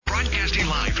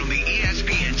live from the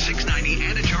ESPN 690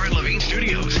 Anajar and Levine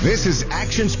studios. This is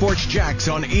Action Sports Jacks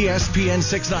on ESPN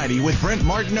 690 with Brent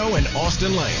Martineau and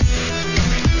Austin Lane.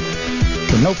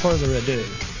 With no further ado,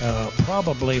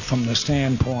 probably from the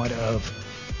standpoint of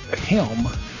him,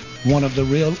 one of the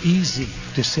real easy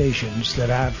decisions that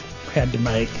I've had to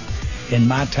make in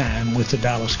my time with the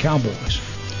Dallas Cowboys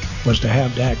was to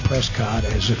have Dak Prescott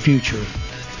as a future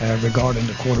regarding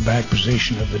the quarterback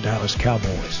position of the Dallas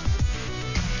Cowboys.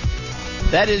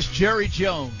 That is Jerry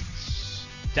Jones.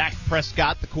 Dak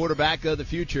Prescott, the quarterback of the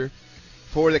future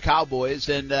for the Cowboys.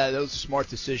 And that was a smart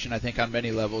decision, I think, on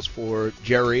many levels for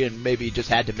Jerry, and maybe he just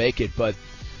had to make it. But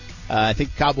I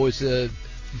think the Cowboys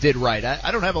did right.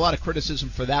 I don't have a lot of criticism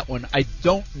for that one. I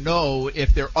don't know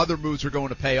if their other moves are going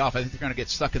to pay off. I think they're going to get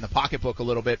stuck in the pocketbook a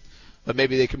little bit, but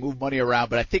maybe they can move money around.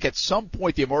 But I think at some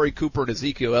point the Amari Cooper and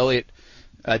Ezekiel Elliott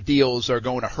deals are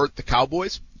going to hurt the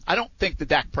Cowboys. I don't think the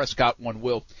Dak Prescott one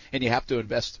will, and you have to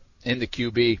invest in the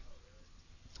QB.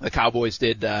 The Cowboys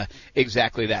did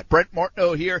exactly that. Brent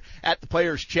Martineau here at the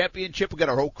Players' Championship. We got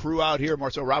our whole crew out here,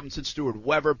 Marcel Robinson, Stuart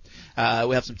Weber.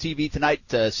 We have some TV tonight,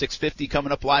 6:50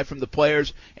 coming up live from the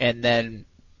Players, and then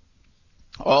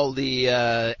all the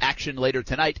action later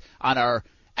tonight on our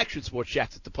Action Sports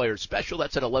Jacks at the Players special.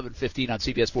 That's at 11:15 on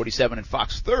CBS 47 and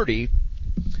Fox 30.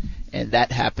 And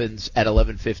that happens at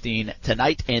 11:15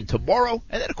 tonight and tomorrow.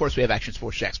 And then, of course, we have Action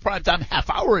Sports Jacks primetime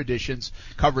half-hour editions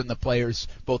covering the Players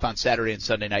both on Saturday and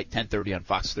Sunday night, 10:30 on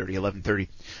Fox 30, 11:30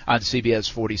 on CBS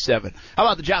 47. How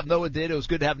about the job Noah did? It was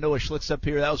good to have Noah Schlitz up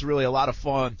here. That was really a lot of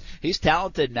fun. He's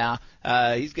talented now.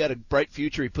 He's got a bright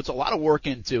future. He puts a lot of work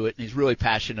into it, and he's really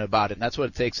passionate about it. And that's what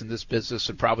it takes in this business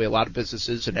and probably a lot of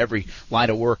businesses in every line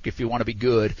of work if you want to be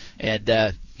good.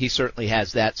 And he certainly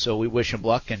has that, so we wish him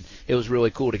luck. And it was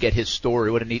really cool to get his story.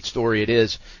 What a neat story it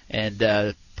is.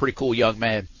 And pretty cool young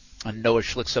man. And Noah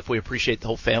Schlitz, we appreciate the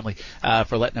whole family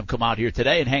for letting him come out here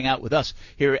today and hang out with us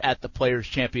here at the Players'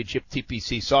 Championship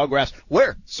TPC Sawgrass,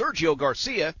 where Sergio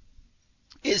Garcia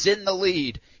is in the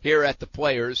lead here at the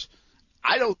Players.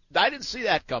 I didn't see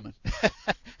that coming.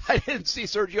 I didn't see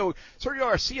Sergio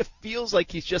Garcia feels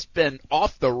like he's just been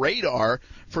off the radar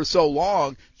for so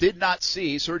long. Did not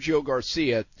see Sergio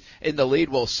Garcia in the lead.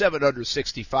 Well, 7 under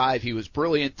 65. He was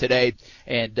brilliant today.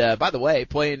 And, by the way,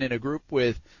 playing in a group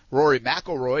with Rory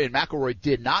McIlroy, and McIlroy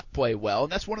did not play well.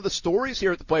 And that's one of the stories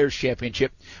here at the Players'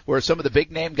 Championship where some of the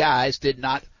big-name guys did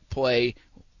not play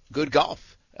good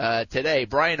golf today.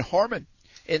 Brian Harman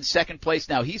in second place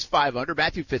now. He's 5 under.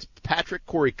 Matthew Fitzpatrick,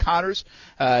 Corey Connors,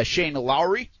 Shane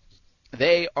Lowry.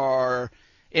 They are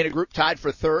in a group tied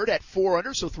for third at 4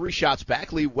 under, so 3 shots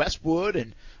back. Lee Westwood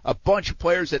and a bunch of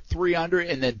players at 3 under,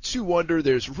 and then 2 under.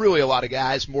 There's really a lot of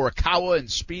guys. Morikawa and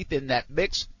Spieth in that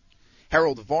mix.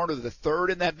 Harold Varner the third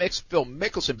in that mix. Phil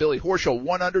Mickelson, Billy Horschel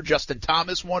 1 under. Justin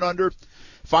Thomas 1 under.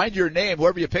 Find your name,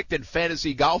 whoever you picked in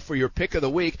fantasy golf for your pick of the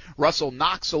week. Russell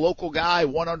Knox, a local guy,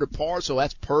 1 under par, so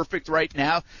that's perfect right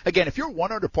now. Again, if you're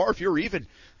 1 under par, if you're even,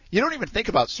 you don't even think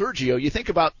about Sergio. You think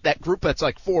about that group that's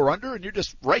like 4 under, and you're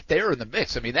just right there in the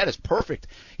mix. I mean, that is perfect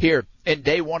here in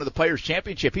day one of the Players'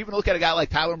 Championship. Even look at a guy like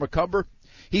Tyler McCumber.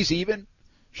 He's even.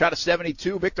 Shot a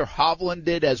 72. Victor Hovland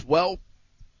did as well.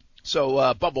 So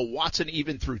Bubba Watson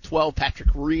even through 12, Patrick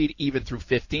Reed even through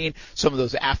 15, some of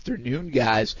those afternoon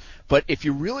guys. But if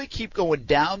you really keep going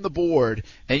down the board,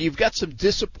 and you've got some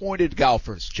disappointed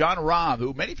golfers, John Rahm,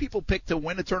 who many people pick to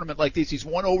win a tournament like this, he's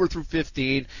 1 over through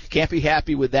 15, can't be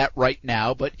happy with that right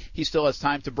now, but he still has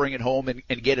time to bring it home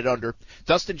and get it under.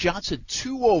 Dustin Johnson,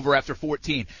 2 over after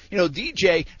 14. You know,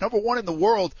 DJ, number 1 in the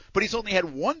world, but he's only had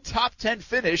 1 top 10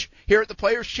 finish here at the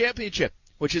Players' Championship,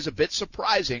 which is a bit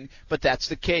surprising, but that's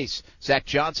the case. Zach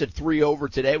Johnson, 3 over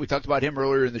today. We talked about him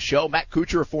earlier in the show. Matt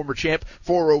Kuchar, a former champ,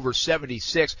 4 over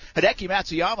 76. Hideki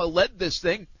Matsuyama led this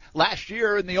thing last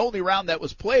year in the only round that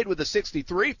was played with a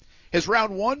 63. His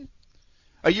round 1,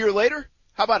 a year later,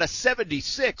 how about a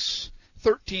 76?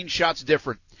 13 shots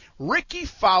different. Ricky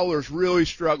Fowler's really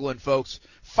struggling, folks.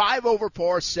 5 over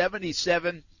par,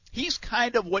 77. He's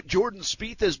kind of what Jordan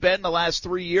Spieth has been the last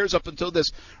 3 years up until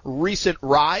this recent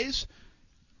rise.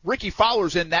 Ricky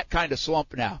Fowler's in that kind of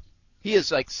slump now. He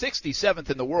is like 67th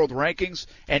in the world rankings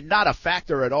and not a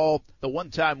factor at all. The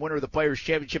one-time winner of the Players'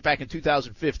 Championship back in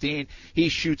 2015, he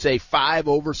shoots a 5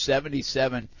 over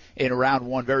 77 in round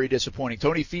 1. Very disappointing.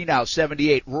 Tony Finau,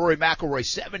 78. Rory McIlroy,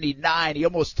 79. He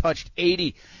almost touched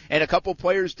 80. And a couple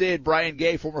players did. Brian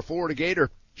Gay, former Florida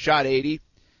Gator, shot 80.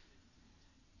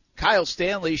 Kyle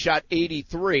Stanley shot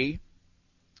 83.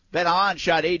 Ben An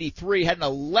shot 83, had an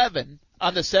 11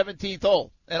 on the 17th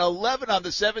hole. An 11 on the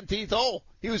 17th hole.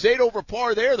 He was 8 over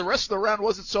par there. The rest of the round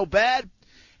wasn't so bad.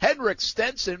 Henrik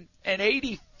Stenson, an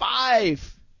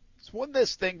 85. He's won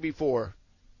this thing before.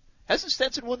 Hasn't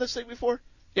Stenson won this thing before?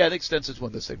 Yeah, I think Stenson's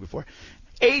won this thing before.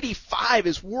 85,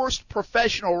 his worst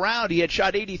professional round. He had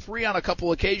shot 83 on a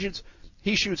couple occasions.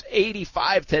 He shoots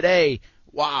 85 today.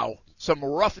 Wow. Some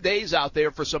rough days out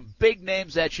there for some big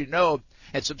names that you know,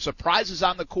 and some surprises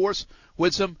on the course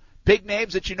with some big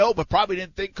names that you know but probably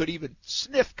didn't think could even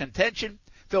sniff contention.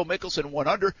 Phil Mickelson 1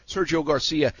 under, Sergio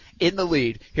Garcia in the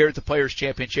lead here at the Players'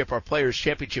 Championship. Our Players'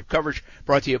 Championship coverage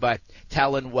brought to you by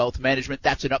Talon Wealth Management.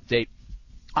 That's an update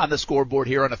on the scoreboard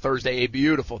here on a Thursday, a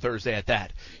beautiful Thursday at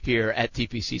that, here at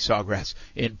TPC Sawgrass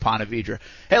in Ponte Vedra.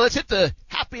 Hey, let's hit the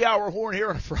happy hour horn here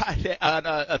on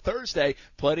a Thursday.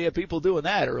 Plenty of people doing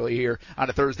that early here on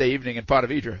a Thursday evening in Ponte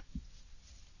Vedra.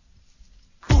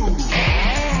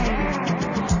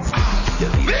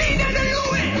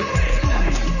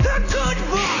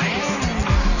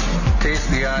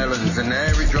 Taste the islands and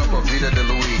every drop of Vida de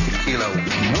Luis tequila.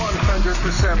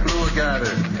 100% blue agave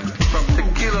from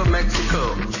Tequila,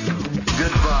 Mexico.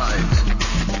 Good vibes.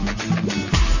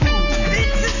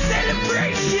 It's a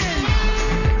celebration.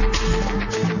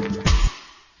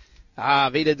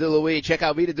 Vida de Luis. Check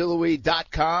out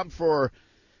VitaDeLuis.com for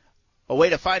a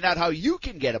way to find out how you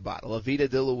can get a bottle of Vida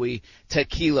de Luis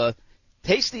tequila.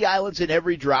 Taste the islands in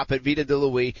every drop at Vida de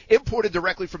Luis. Imported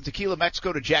directly from Tequila,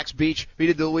 Mexico to Jax Beach.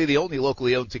 Vida de Luis, the only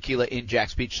locally owned tequila in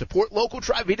Jax Beach. Support local.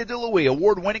 Try Vida de Luis.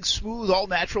 Award-winning, smooth,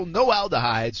 all-natural, no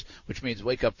aldehydes, which means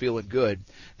wake up feeling good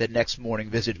the next morning.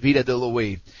 Visit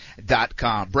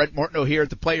VitaDeLuis.com. Brent Martineau here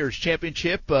at the Players'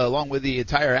 Championship, along with the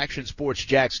entire Action Sports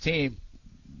Jax team.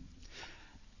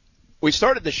 We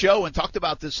started the show and talked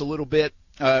about this a little bit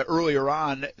earlier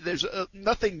on. There's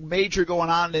nothing major going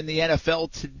on in the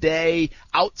NFL today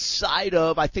outside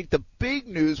of, I think the big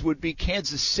news would be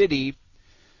Kansas City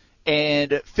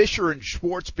and Fisher and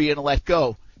Schwartz being let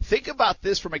go. Think about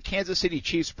this from a Kansas City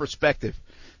Chiefs perspective.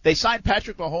 They signed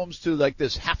Patrick Mahomes to like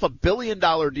this $500 million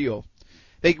deal.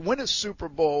 They win a Super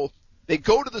Bowl. They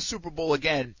go to the Super Bowl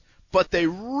again, but they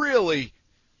really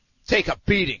take a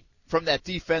beating from that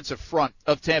defensive front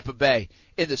of Tampa Bay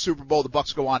in the Super Bowl. The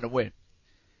Bucs go on to win.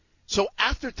 So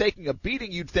after taking a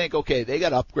beating, you'd think, okay, they got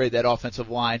to upgrade that offensive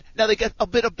line. Now they got a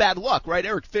bit of bad luck, right?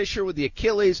 Eric Fisher with the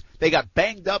Achilles, they got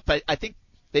banged up. I think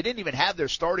they didn't even have their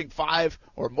starting five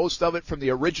or most of it from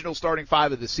the original starting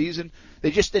five of the season.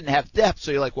 They just didn't have depth.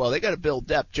 So you're like, well, they got to build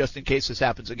depth just in case this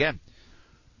happens again.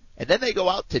 And then they go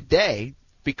out today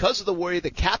because of the way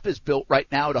the cap is built right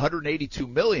now at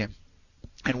 $182 million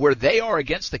and where they are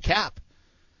against the cap.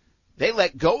 They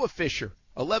let go of Fisher.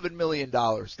 $11 million.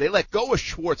 They let go of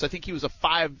Schwartz. I think he was a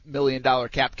 $5 million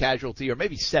cap casualty, or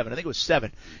maybe $7. I think it was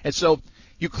 $7. And so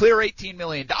you clear $18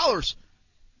 million,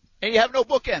 and you have no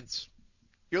bookends.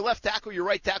 Your left tackle, your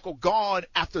right tackle gone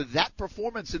after that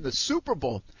performance in the Super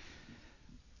Bowl.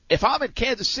 If I'm in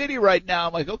Kansas City right now,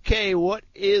 I'm like, okay, what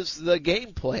is the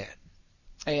game plan?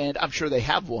 And I'm sure they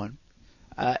have one.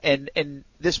 And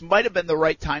this might have been the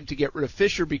right time to get rid of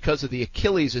Fisher because of the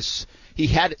Achilles. He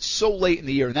had it so late in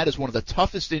the year, and that is one of the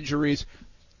toughest injuries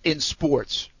in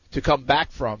sports to come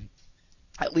back from,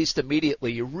 at least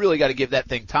immediately. You really got to give that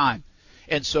thing time.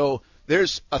 And so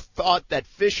there's a thought that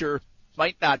Fisher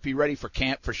might not be ready for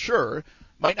camp for sure,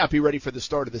 might not be ready for the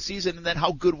start of the season, and then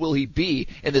how good will he be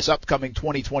in this upcoming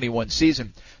 2021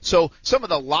 season? So some of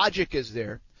the logic is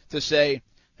there to say,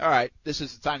 all right, this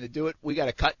is the time to do it. We got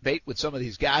to cut bait with some of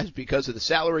these guys because of the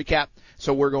salary cap,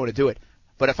 so we're going to do it.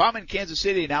 But if I'm in Kansas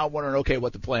City now, I'm wondering, okay,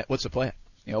 what's the plan?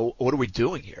 You know, what are we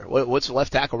doing here? What's the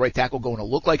left tackle, right tackle going to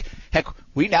look like? Heck,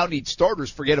 we now need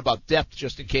starters. Forget about depth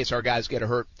just in case our guys get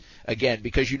hurt again,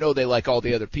 because you know they like all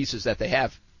the other pieces that they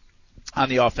have on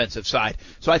the offensive side.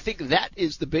 So I think that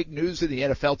is the big news in the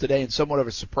NFL today, and somewhat of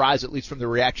a surprise, at least from the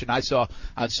reaction I saw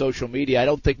on social media. I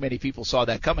don't think many people saw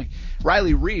that coming.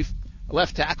 Riley Reiff,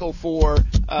 left tackle for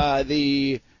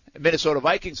the Minnesota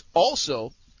Vikings,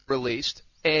 also released.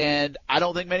 And I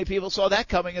don't think many people saw that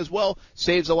coming as well.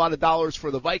 Saves a lot of dollars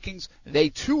for the Vikings. They,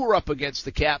 too, are up against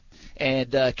the cap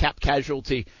and cap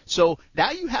casualty. So now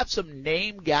you have some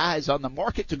name guys on the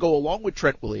market to go along with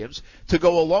Trent Williams, to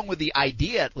go along with the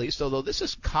idea at least, although this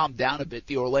has calmed down a bit.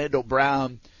 The Orlando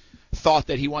Brown thought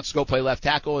that he wants to go play left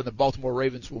tackle and the Baltimore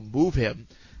Ravens will move him.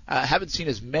 Haven't seen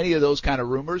as many of those kind of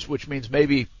rumors, which means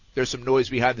maybe there's some noise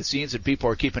behind the scenes and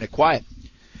people are keeping it quiet.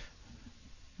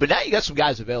 But now you got some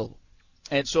guys available.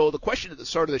 And so the question at the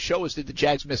start of the show is, did the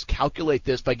Jags miscalculate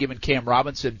this by giving Cam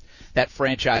Robinson that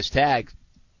franchise tag?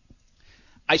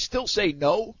 I still say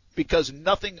no, because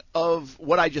nothing of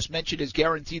what I just mentioned is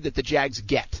guaranteed that the Jags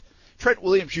get. Trent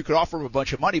Williams, you could offer him a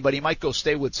bunch of money, but he might go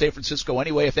stay with San Francisco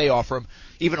anyway if they offer him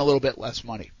even a little bit less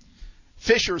money.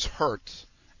 Fisher's hurt.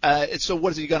 So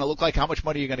what is he going to look like? How much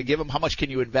money are you going to give him? How much can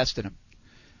you invest in him?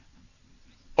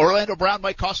 Orlando Brown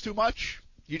might cost too much.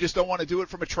 You just don't want to do it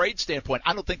from a trade standpoint.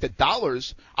 I don't think the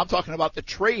dollars, I'm talking about the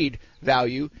trade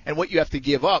value and what you have to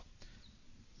give up.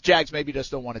 Jags maybe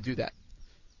just don't want to do that.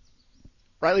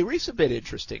 Riley Reif's a bit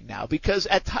interesting now because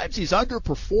at times he's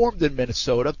underperformed in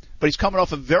Minnesota, but he's coming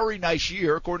off a very nice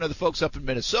year, according to the folks up in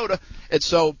Minnesota. And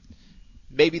so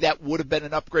maybe that would have been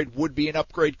an upgrade, would be an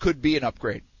upgrade, could be an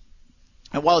upgrade.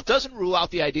 And while it doesn't rule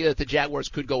out the idea that the Jaguars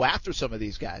could go after some of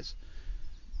these guys,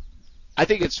 I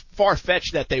think it's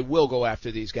far-fetched that they will go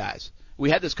after these guys. We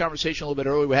had this conversation a little bit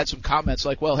earlier. We had some comments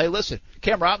like, well, hey, listen,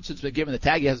 Cam Robinson's been given the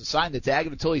tag. He hasn't signed the tag.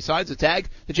 And until he signs the tag,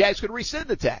 the Jags could rescind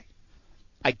the tag.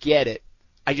 I get it.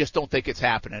 I just don't think it's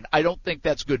happening. I don't think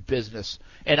that's good business.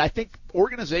 And I think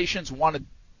organizations want to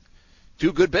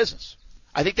do good business.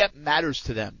 I think that matters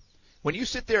to them. When you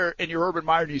sit there in your Urban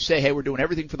Meyer and you say, hey, we're doing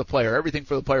everything for the player, we're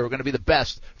going to be the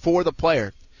best for the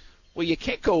player, well, you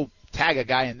can't go tag a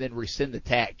guy and then rescind the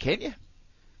tag, can you?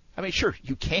 I mean, sure,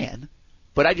 you can,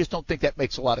 but I just don't think that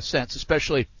makes a lot of sense,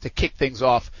 especially to kick things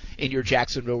off in your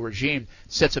Jacksonville regime.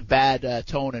 Sets a bad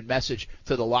tone and message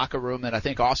to the locker room, and I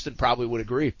think Austin probably would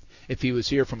agree if he was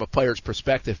here from a player's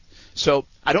perspective. So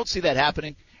I don't see that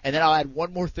happening. And then I'll add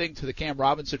one more thing to the Cam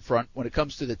Robinson front when it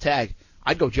comes to the tag.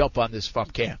 I'd go jump on this if I'm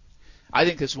Cam. I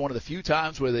think this is one of the few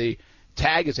times where the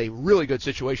tag is a really good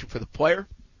situation for the player.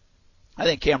 I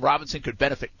think Cam Robinson could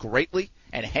benefit greatly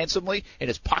and handsomely in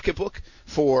his pocketbook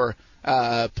for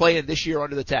playing this year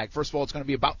under the tag. First of all, it's going to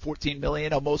be about $14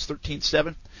 million, almost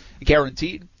 $13.7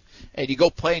 guaranteed. And you go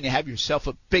play and you have yourself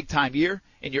a big-time year,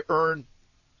 and you earn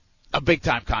a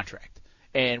big-time contract,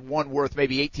 and one worth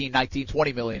maybe $18, $19,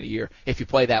 $20 million a year if you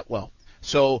play that well.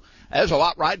 So there's a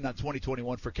lot riding on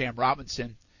 2021 for Cam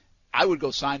Robinson. I would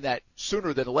go sign that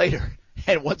sooner than later.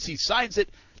 And once he signs it,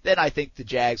 then I think the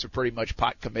Jags are pretty much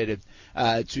pot committed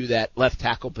to that left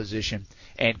tackle position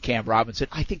and Cam Robinson.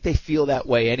 I think they feel that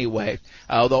way anyway,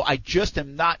 although I just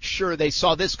am not sure they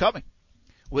saw this coming,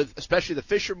 with especially the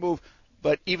Fisher move,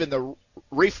 but even the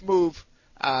Reif move.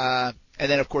 And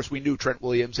then, of course, we knew Trent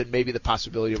Williams and maybe the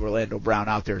possibility of Orlando Brown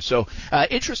out there. So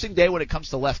interesting day when it comes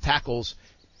to left tackles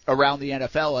around the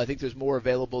NFL. I think there's more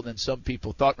available than some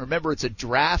people thought. Remember, it's a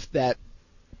draft that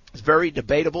is very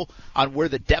debatable on where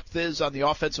the depth is on the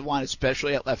offensive line,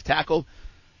 especially at left tackle.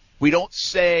 We don't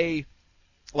say,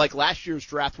 like last year's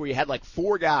draft where you had like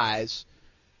four guys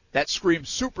that screamed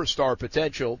superstar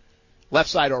potential, left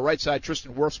side or right side.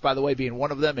 Tristan Wirfs, by the way, being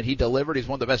one of them, and he delivered. He's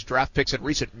one of the best draft picks in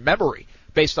recent memory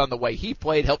based on the way he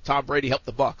played, helped Tom Brady, helped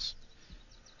the Bucs.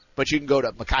 But you can go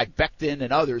to Mekhi Becton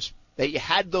and others that you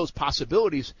had those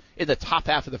possibilities in the top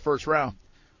half of the first round.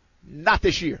 Not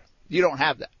this year. You don't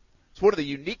have that. It's one of the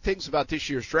unique things about this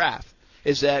year's draft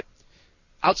is that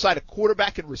outside of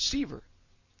quarterback and receiver,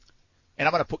 and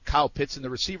I'm going to put Kyle Pitts in the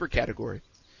receiver category,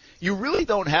 you really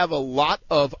don't have a lot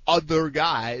of other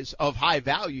guys of high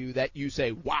value that you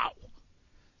say, wow,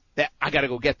 that I got to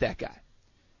go get that guy.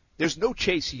 There's no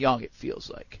Chase Young, it feels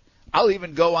like. I'll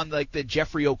even go on like the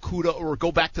Jeffrey Okudah or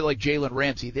go back to like Jalen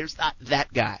Ramsey. There's not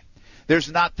that guy.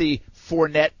 There's not the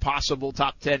Fournette possible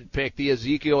top 10 pick, the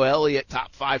Ezekiel Elliott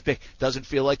top 5 pick. Doesn't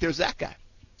feel like there's that guy.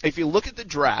 If you look at the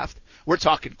draft, we're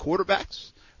talking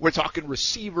quarterbacks. We're talking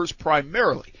receivers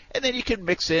primarily. And then you can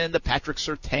mix in the Patrick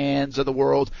Surtains of the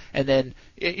world and then,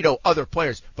 other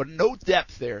players. But no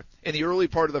depth there. In the early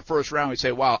part of the first round, we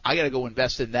say, wow, I got to go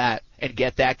invest in that and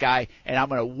get that guy. And I'm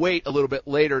going to wait a little bit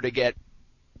later to get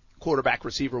quarterback,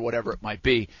 receiver, whatever it might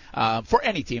be, for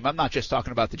any team. I'm not just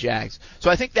talking about the Jags. So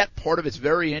I think that part of it's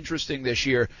very interesting this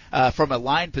year from a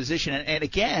line position. And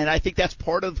again, I think that's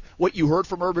part of what you heard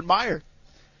from Urban Meyer.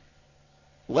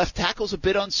 Left tackle's a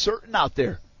bit uncertain out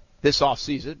there this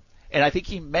offseason, and I think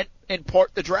he meant in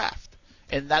part the draft.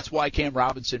 And that's why Cam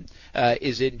Robinson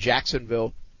is in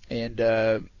Jacksonville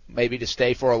and maybe to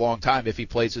stay for a long time if he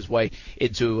plays his way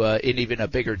into in even a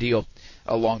bigger deal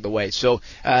along the way. So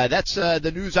that's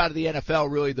the news out of the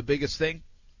NFL. Really the biggest thing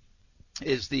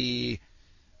is the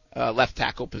left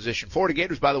tackle position. Florida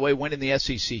Gators, by the way, went in the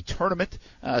SEC tournament.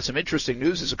 Some interesting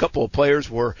news is a couple of players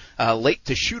were late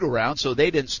to shoot around, so they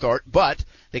didn't start, but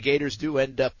the Gators do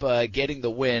end up getting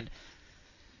the win.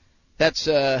 That's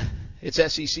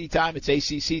it's SEC time. It's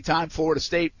ACC time. Florida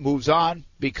State moves on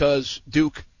because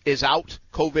Duke is out,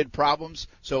 COVID problems,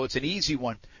 so it's an easy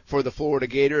one for the Florida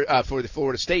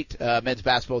State men's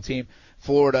basketball team.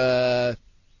 Florida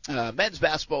men's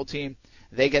basketball team,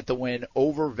 they get the win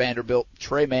over Vanderbilt.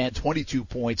 Trey Mann, 22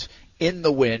 points in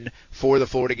the win for the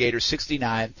Florida Gators,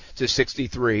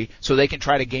 69-63. So they can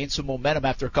try to gain some momentum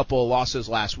after a couple of losses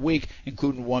last week,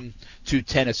 including one to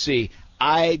Tennessee.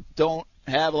 I don't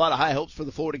have a lot of high hopes for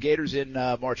the Florida Gators in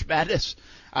March Madness.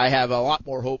 I have a lot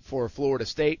more hope for Florida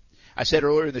State. I said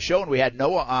earlier in the show when we had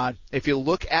Noah on, if you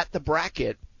look at the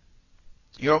bracket,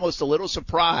 you're almost a little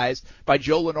surprised by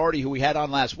Joe Lenardi, who we had on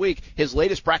last week. His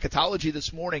latest bracketology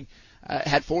this morning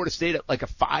had Florida State at like a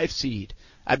 5 seed.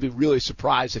 I'd be really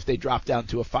surprised if they dropped down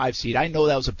to a 5 seed. I know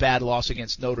that was a bad loss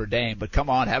against Notre Dame, but come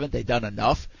on, haven't they done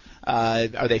enough? Are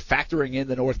they factoring in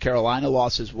the North Carolina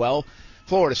loss as well?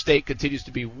 Florida State continues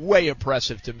to be way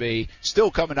impressive to me,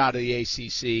 still coming out of the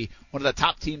ACC, one of the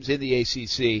top teams in the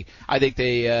ACC. I think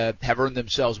they have earned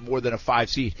themselves more than a 5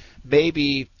 seed.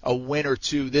 Maybe a win or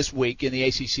two this week in the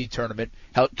ACC tournament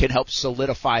can help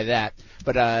solidify that.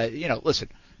 But, listen,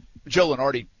 Joe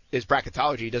Lenardi, his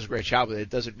bracketology, he does a great job with it. It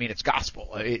doesn't mean it's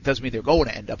gospel. It doesn't mean they're going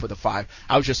to end up with a 5.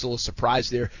 I was just a little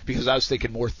surprised there because I was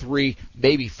thinking more 3,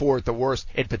 maybe 4 at the worst,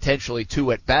 and potentially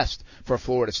 2 at best for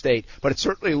Florida State. But it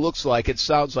certainly looks like, it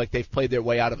sounds like they've played their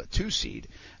way out of a 2 seed.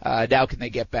 Now can they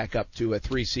get back up to a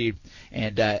 3 seed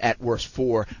and at worst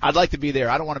 4? I'd like to be there.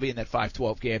 I don't want to be in that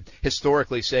 5-12 game.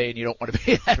 Historically saying you don't want to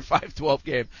be in that 5-12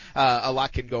 game, a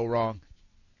lot can go wrong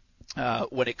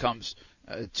when it comes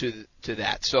to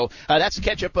that. So that's a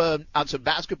catch up on some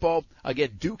basketball. Again,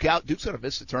 Duke out. Duke's going to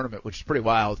miss the tournament, which is pretty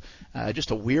wild.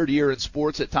 Just a weird year in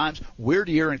sports at times. Weird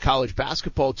year in college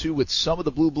basketball too, with some of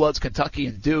the blue bloods, Kentucky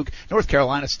and Duke. North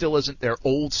Carolina still isn't their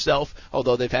old self,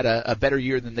 although they've had a better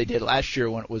year than they did last year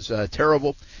when it was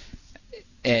terrible.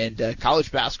 And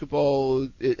college basketball,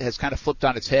 it has kind of flipped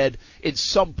on its head in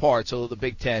some parts, although the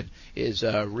Big Ten is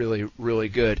really, really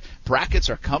good. Brackets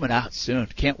are coming out soon.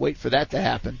 Can't wait for that to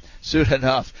happen soon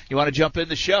enough. You want to jump in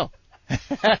the show?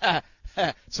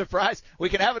 Surprise, we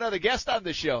can have another guest on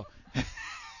the show.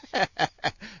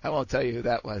 I won't tell you who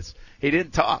that was. He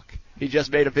didn't talk. He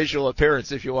just made a visual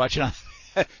appearance if you're watching on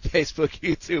Facebook,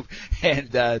 YouTube,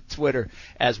 and Twitter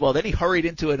as well. Then he hurried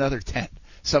into another tent,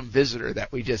 some visitor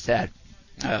that we just had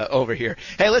over here.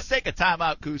 Hey, let's take a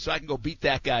timeout, Koo, so I can go beat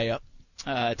that guy up.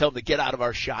 Tell him to get out of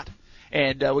our shot.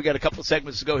 And we got a couple of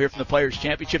segments to go here from the Players'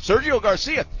 Championship. Sergio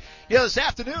Garcia, this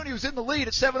afternoon he was in the lead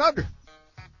at 7 under.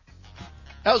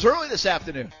 That was early this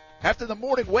afternoon, after the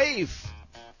morning wave.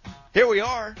 Here we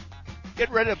are,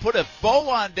 getting ready to put a bow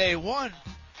on day one.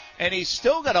 And he's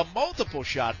still got a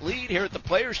multiple-shot lead here at the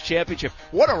Players' Championship.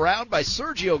 What a round by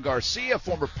Sergio Garcia,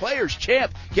 former Players'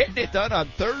 champ, getting it done on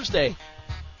Thursday.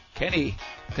 Can he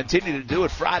continue to do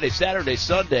it Friday, Saturday,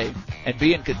 Sunday, and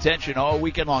be in contention all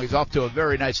weekend long? He's off to a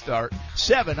very nice start.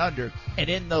 7 under and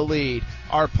in the lead.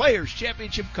 Our Players'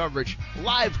 Championship coverage,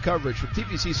 live coverage from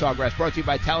TPC Sawgrass, brought to you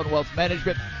by Talon Wealth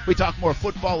Management. We talk more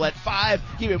football at 5,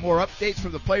 give you more updates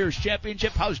from the Players'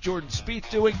 Championship. How's Jordan Spieth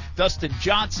doing? Dustin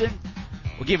Johnson.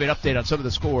 We'll give you an update on some of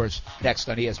the scores next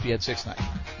on ESPN 690.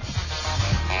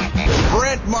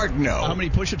 Brent Martineau. How many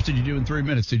push-ups did you do in 3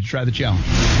 minutes? Did you try the challenge?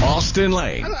 Austin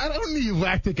Lane. I don't need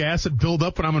lactic acid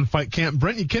buildup when I'm in fight camp.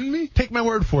 Brent, you kidding me? Take my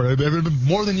word for it. I've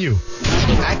more than you.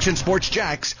 Action Sports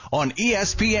Jacks on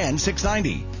ESPN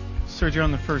 690. Sergio,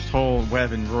 on the first hole,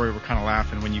 Webb and Rory were kind of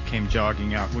laughing when you came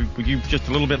jogging out. Were you just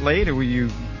a little bit late, or were you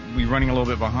running a little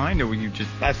bit behind, or were you just?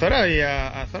 I thought I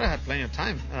had plenty of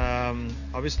time.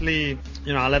 Obviously,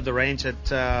 I left the range at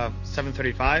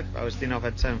 7:35. I was teeing off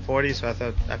at 7:40,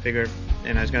 so I figured,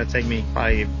 it's going to take me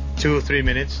probably 2 or 3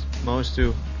 minutes most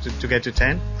to get to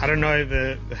 10. I don't know if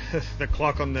the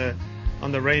clock on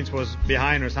the range was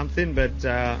behind or something, but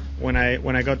when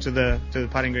I got to the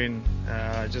putting green,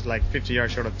 just like 50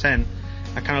 yards short of 10,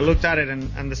 I kind of looked at it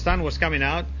and the sun was coming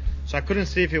out, so I couldn't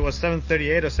see if it was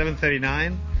 7:38 or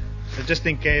 7:39. So just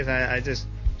in case, I just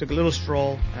took a little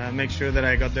stroll, make sure that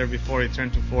I got there before it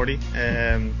turned to 40.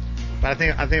 But I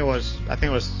think it was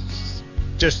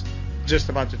just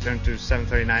about to turn to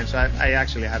 7:39. So I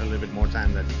actually had a little bit more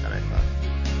time than I thought.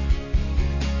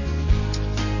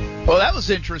 Well, that was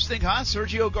interesting, huh?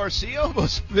 Sergio Garcia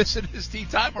was missing his tee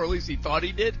time, or at least he thought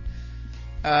he did.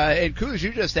 And Kuz,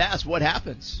 you just asked what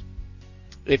happens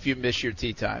if you miss your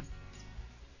tee time.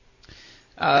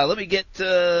 Let me get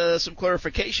some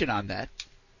clarification on that.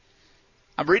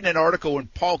 I'm reading an article when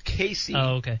Paul Casey.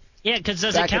 Oh, okay. Yeah, because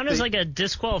does it count as like a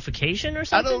disqualification or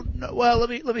something? I don't know. Well,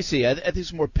 let me see. I think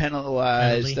it's more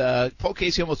penalized. Paul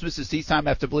Casey almost missed his tee time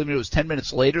after believing it was 10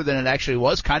 minutes later than it actually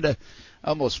was. Kind of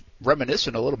almost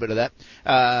reminiscent a little bit of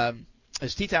that.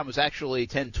 His tee time was actually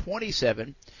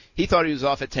 10:27. He thought he was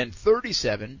off at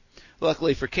 10:37.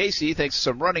 Luckily for Casey, thanks to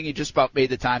some running, he just about made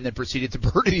the time, then proceeded to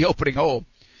birdie the opening hole.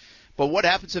 But what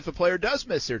happens if a player does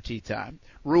miss their tee time?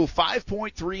 Rule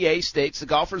 5.3a states the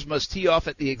golfers must tee off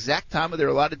at the exact time of their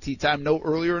allotted tee time, no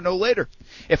earlier or no later.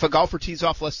 If a golfer tees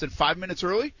off less than 5 minutes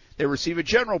early, they receive a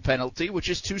general penalty, which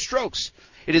is 2 strokes.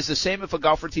 It is the same if a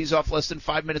golfer tees off less than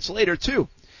 5 minutes later, too.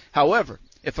 However,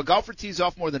 if a golfer tees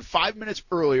off more than 5 minutes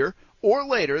earlier or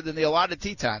later than the allotted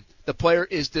tee time, the player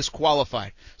is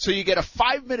disqualified. So you get a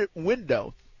 5-minute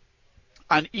window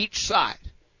on each side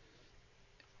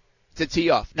to tee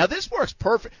off. Now, this works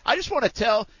perfect. I just want to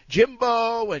tell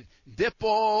Jimbo and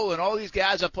Dipple and all these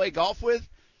guys I play golf with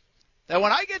that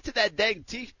when I get to that dang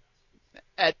tee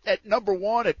at number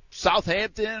 1 at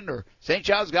Southampton or St.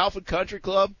 John's Golf and Country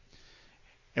Club,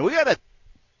 and we got a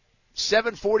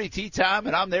 7:40 tee time,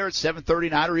 and I'm there at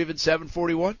 7:39 or even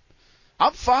 7:41,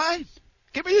 I'm fine.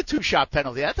 Give me a 2-shot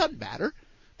penalty. That doesn't matter.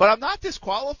 But I'm not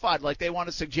disqualified like they want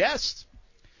to suggest.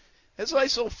 There's a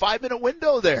nice little 5-minute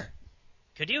window there.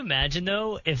 Could you imagine,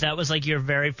 though, if that was like your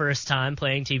very first time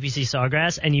playing TPC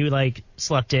Sawgrass and you like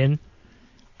slept in?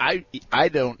 I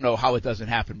don't know how it doesn't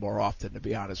happen more often, to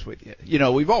be honest with you. You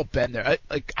know, we've all been there.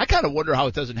 I kind of wonder how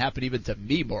it doesn't happen even to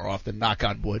me more often, knock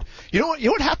on wood. You know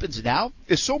what happens now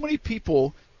is so many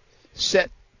people set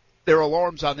their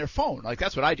alarms on their phone. Like,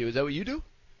 that's what I do. Is that what you do?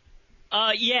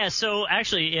 Yeah, so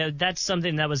actually, that's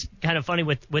something that was kind of funny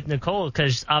with Nicole,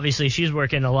 because obviously she's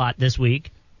working a lot this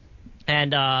week.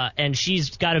 And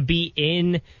she's got to be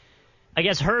in. I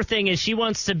guess her thing is she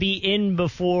wants to be in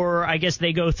before, I guess,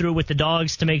 they go through with the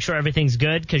dogs to make sure everything's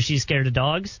good because she's scared of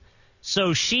dogs.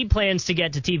 So she plans to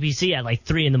get to TPC at like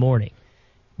 3 a.m.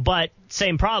 But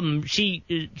same problem, she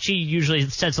usually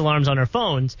sets alarms on her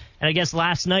phones. And I guess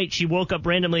last night she woke up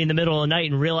randomly in the middle of the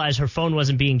night and realized her phone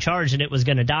wasn't being charged and it was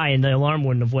going to die and the alarm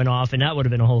wouldn't have went off and that would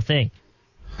have been a whole thing.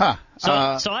 Huh. So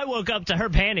I woke up to her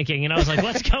panicking and I was like,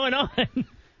 what's going on?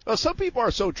 Well, some people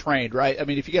are so trained, right? I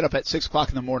mean, if you get up at 6 o'clock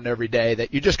in the morning every day,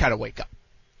 that you just kind of wake up.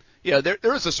 You know,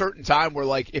 there is a certain time where,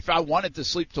 like, if I wanted to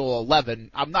sleep till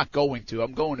 11, I'm not going to.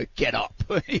 I'm going to get up,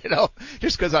 you know,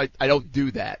 just because I don't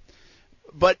do that.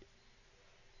 But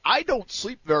I don't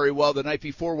sleep very well the night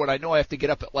before when I know I have to get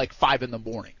up at, like, 5 in the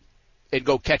morning and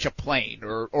go catch a plane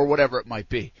or whatever it might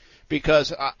be,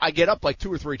 because I get up like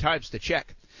 2 or 3 times to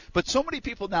check. But so many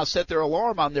people now set their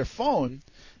alarm on their phone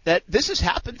that this has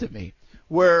happened to me,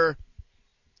 where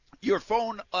your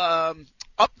phone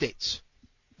updates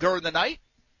during the night.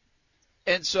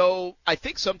 And so I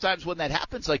think sometimes when that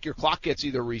happens, like your clock gets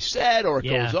either reset or it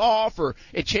goes off or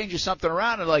it changes something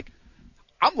around. And like,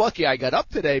 I'm lucky I got up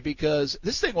today because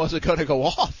this thing wasn't going to go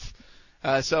off.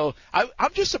 So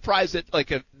I'm just surprised that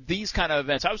like these kind of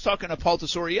events. I was talking to Paul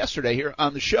Tesori yesterday here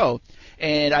on the show,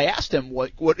 and I asked him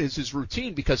what is his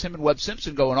routine, because him and Webb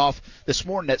Simpson going off this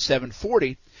morning at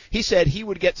 7:40. He said he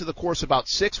would get to the course about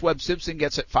 6. Webb Simpson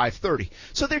gets at 5:30.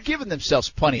 So they're giving themselves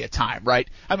plenty of time, right?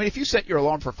 I mean, if you set your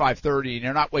alarm for 5:30 and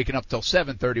you're not waking up till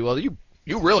 7:30, well, you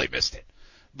really missed it.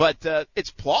 But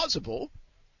it's plausible.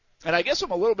 And I guess I'm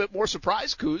a little bit more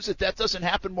surprised, Kuz, that doesn't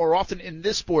happen more often in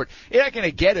this sport. You're not going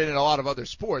to get it in a lot of other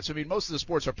sports. I mean, most of the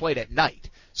sports are played at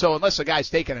night. So unless a guy's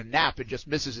taking a nap and just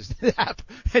misses his nap,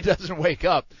 it doesn't wake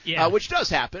up, which does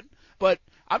happen. But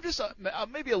I'm just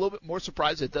I'm maybe a little bit more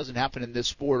surprised it doesn't happen in this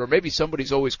sport. Or maybe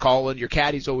somebody's always calling, your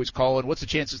caddy's always calling. What's the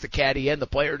chances the caddy and the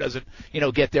player doesn't,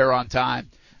 get there on time?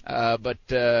 But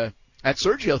that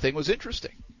Sergio thing was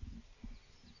interesting.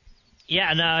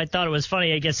 Yeah, no, I thought it was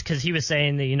funny, I guess, because he was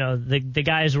saying that, the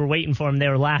guys were waiting for him. They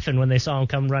were laughing when they saw him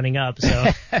come running up.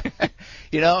 So,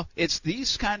 it's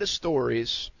these kind of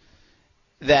stories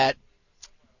that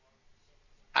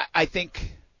I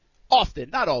think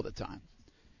often, not all the time,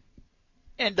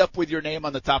 end up with your name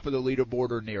on the top of the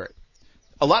leaderboard or near it.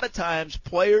 A lot of times,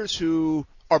 players who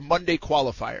are Monday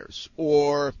qualifiers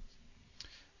or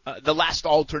the last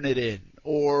alternate in,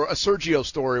 or a Sergio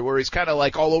story where he's kind of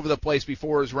like all over the place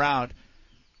before his round,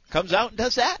 comes out and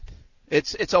does that.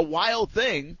 It's a wild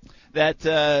thing that,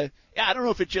 I don't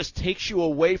know if it just takes you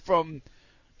away from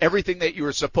everything that you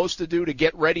were supposed to do to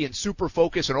get ready and super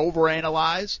focus and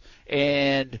overanalyze,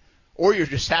 or you're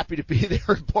just happy to be there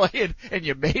and play and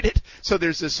you made it. So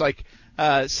there's this like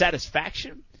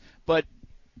satisfaction. But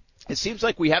it seems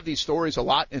like we have these stories a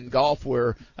lot in golf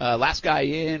where last guy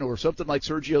in or something like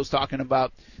Sergio's talking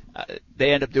about,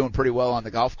 they end up doing pretty well on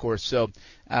the golf course. So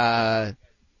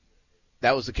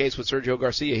that was the case with Sergio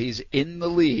Garcia. He's in the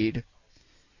lead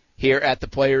here at the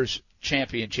Players'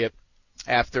 Championship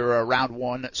after round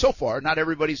 1 so far. Not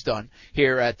everybody's done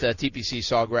here at TPC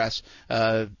Sawgrass.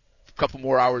 A couple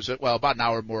more hours, about an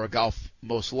hour more of golf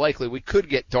most likely. We could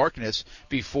get darkness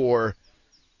before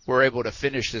we're able to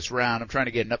finish this round. I'm trying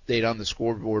to get an update on the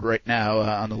scoreboard right now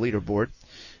on the leaderboard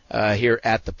here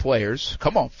at the Players.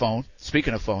 Come on, phone.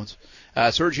 Speaking of phones.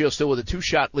 Sergio still with a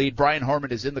 2-shot lead. Brian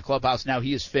Harmon is in the clubhouse now.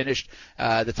 He is finished.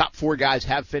 The top 4 guys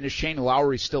have finished. Shane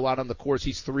Lowry's still out on the course.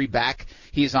 He's 3 back.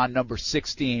 He's on number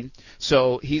 16.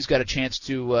 So he's got a chance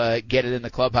to get it in the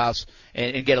clubhouse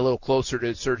and get a little closer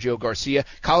to Sergio Garcia.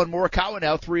 Colin Morikawa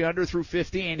now 3 under through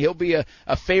 15. He'll be a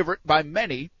favorite by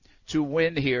many to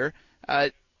win here.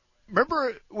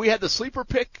 Remember we had the sleeper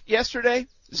pick yesterday,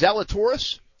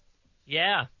 Zalatoris?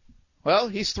 Yeah. Well,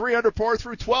 he's 3 under par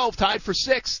through 12, tied for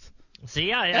 6th. See,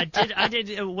 yeah, I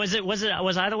did. Was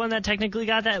I the one that technically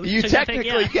got that? You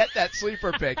technically get that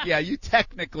sleeper pick. Yeah, you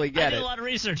technically get it. I did a lot of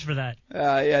research for that.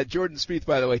 Yeah, Jordan Spieth,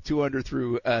 by the way, 2 under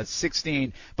through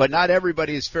 16. But not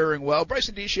everybody is faring well.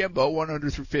 Bryson DeChambeau, 1 under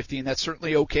through 15. That's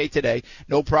certainly okay today.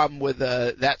 No problem with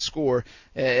that score.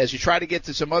 As you try to get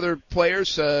to some other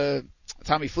players,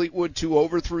 Tommy Fleetwood, 2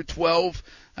 over through 12.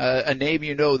 A name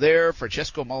you know there,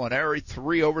 Francesco Molinari,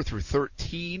 3 over through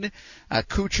 13.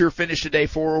 Kuchar finished today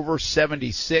 4 over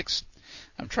 76.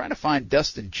 I'm trying to find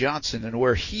Dustin Johnson and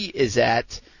where he is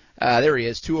at. There he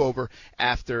is, 2 over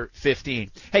after 15.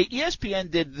 Hey,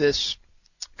 ESPN did this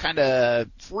kind of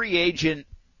free agent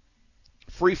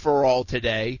free-for-all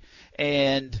today,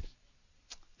 and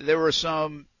there were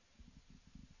some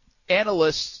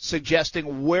analysts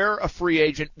suggesting where a free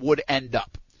agent would end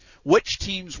up. Which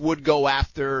teams would go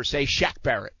after, say, Shaq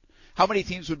Barrett? How many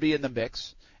teams would be in the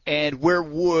mix? And where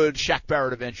would Shaq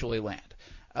Barrett eventually land?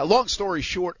 A long story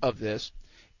short of this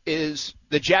is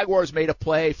the Jaguars made a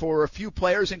play for a few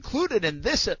players included in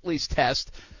this at least test,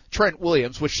 Trent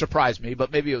Williams, which surprised me,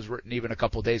 but maybe it was written even a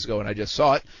couple of days ago and I just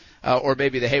saw it. Or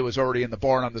maybe the hay was already in the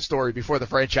barn on the story before the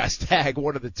franchise tag,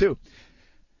 one of the two.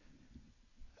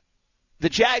 The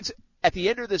Jags, at the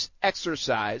end of this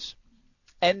exercise,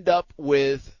 end up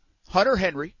with Hunter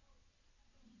Henry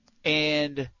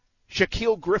and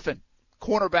Shaquille Griffin,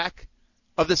 cornerback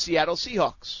of the Seattle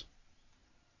Seahawks.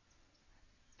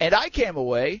 And I came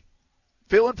away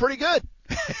feeling pretty good.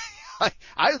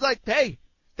 I was like, hey,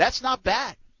 that's not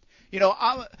bad. You know,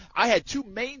 I had 2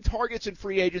 main targets in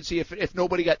free agency if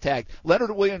nobody got tagged.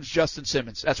 Leonard Williams, Justin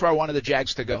Simmons. That's where I wanted the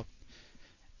Jags to go.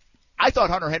 I thought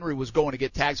Hunter Henry was going to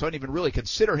get tagged, so I didn't even really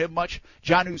consider him much.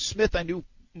 Jonnu Smith I knew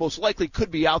most likely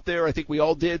could be out there. I think we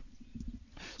all did.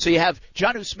 So you have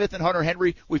Jonnu Smith and Hunter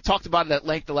Henry. We've talked about it at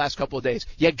length the last couple of days.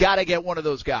 You got to get one of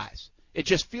those guys. It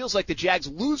just feels like the Jags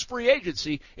lose free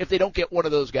agency if they don't get one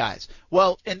of those guys.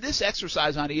 Well, in this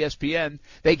exercise on ESPN,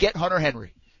 they get Hunter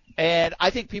Henry. And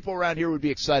I think people around here would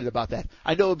be excited about that.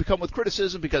 I know it would come with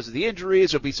criticism because of the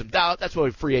injuries. There'll be some doubt. That's why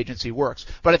free agency works.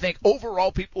 But I think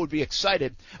overall people would be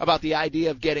excited about the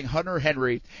idea of getting Hunter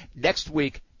Henry next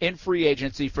week in free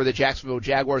agency for the Jacksonville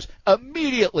Jaguars.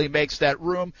 Immediately makes that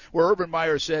room where Urban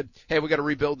Meyer said, hey, we got to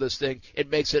rebuild this thing. It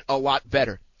makes it a lot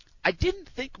better. I didn't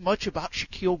think much about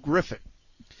Shaquille Griffin.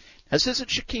 This isn't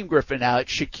Shaquem Griffin now.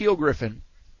 It's Shaquille Griffin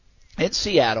in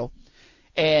Seattle.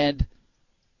 And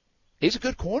he's a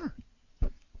good corner.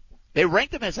 They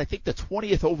ranked him as, I think, the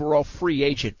 20th overall free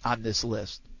agent on this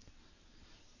list.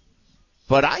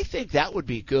 But I think that would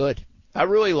be good. I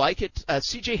really like it.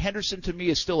 C.J. Henderson, to me,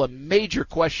 is still a major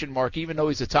question mark, even though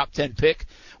he's a top 10 pick.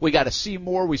 We got to see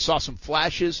more. We saw some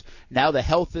flashes. Now the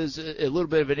health is a little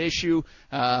bit of an issue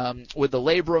with the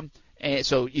labrum, and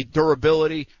so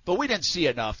durability. But we didn't see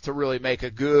enough to really make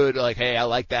a good, like, hey, I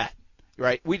like that.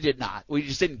 Right? We did not. We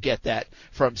just didn't get that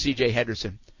from C.J.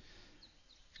 Henderson.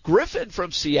 Griffin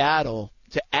from Seattle,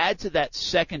 to add to that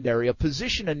secondary, a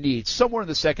position of need, somewhere in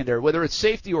the secondary, whether it's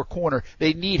safety or corner,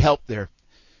 they need help there.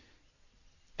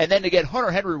 And then to get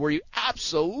Hunter Henry, where you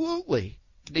absolutely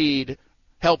need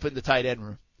help in the tight end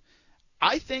room.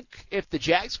 I think if the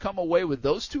Jags come away with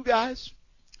those 2 guys,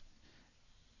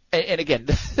 and again,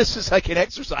 this is like an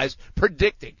exercise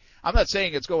predicting. I'm not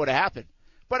saying it's going to happen,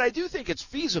 but I do think it's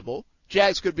feasible.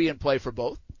 Jags could be in play for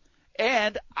both.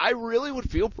 And I really would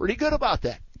feel pretty good about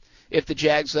that if the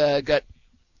Jags got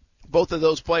both of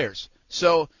those players.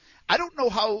 So I don't know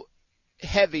how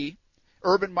heavy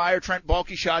Urban Meyer, Trent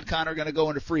Baalke, Shad Khan are going to go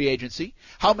into free agency,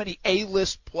 how many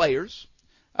A-list players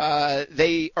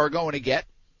they are going to get.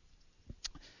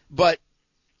 But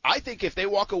I think if they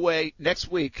walk away next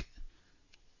week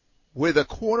with a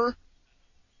corner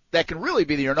that can really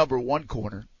be your number 1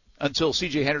 corner until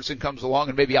C.J. Henderson comes along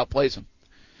and maybe outplays him,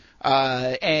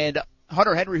 and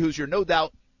Hunter Henry, who's your no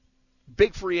doubt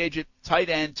big free agent tight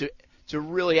end to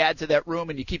really add to that room,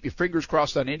 and you keep your fingers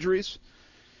crossed on injuries.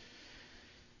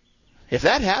 If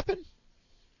that happened,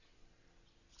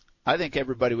 I think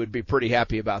everybody would be pretty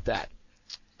happy about that.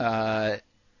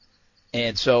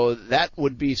 And so that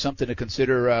would be something to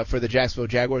consider for the Jacksonville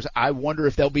Jaguars. I wonder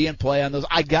if they'll be in play on those.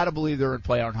 I got to believe they're in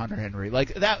play on Hunter Henry.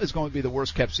 Like, that is going to be the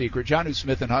worst-kept secret. Jonnu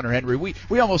Smith and Hunter Henry,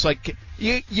 we almost like –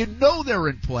 you know they're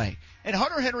in play. And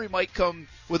Hunter Henry might come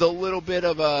with a little bit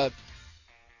of a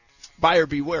buyer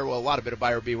beware, well, a lot of bit of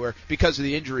buyer beware because of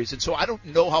the injuries. And so I don't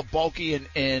know how Balky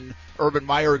and Urban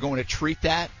Meyer are going to treat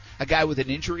that, a guy with an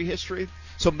injury history.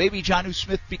 So maybe Jonnu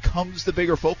Smith becomes the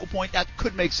bigger focal point. That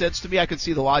could make sense to me. I could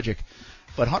see the logic.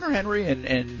 But Hunter Henry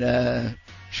and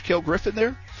Shaquille Griffin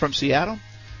there from Seattle,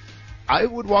 I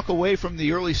would walk away from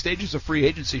the early stages of free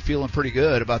agency feeling pretty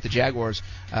good about the Jaguars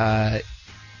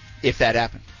if that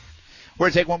happened. We're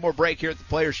going to take one more break here at the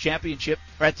Players' Championship.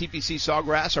 We're at TPC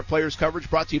Sawgrass. Our Players coverage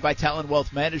brought to you by Talon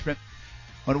Wealth Management.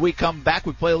 When we come back,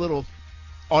 we play a little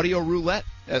audio roulette,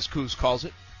 as Kuz calls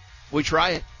it. We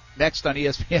try it next on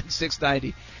ESPN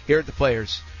 690 here at the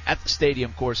Players at the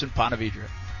Stadium course in Ponte Vedra.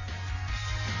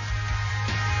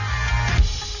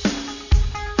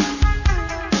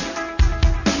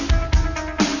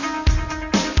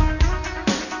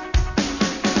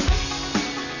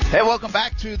 Hey, welcome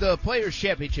back to the Players'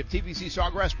 Championship. TPC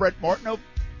Sawgrass, Brent Martineau.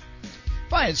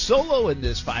 Flying solo in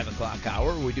this 5 o'clock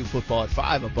hour. We do football at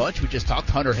 5 a bunch. We just talked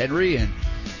Hunter Henry and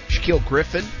Shaquille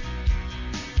Griffin.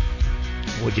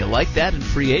 Would you like that in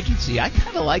free agency? I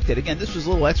kind of liked it. Again, this was a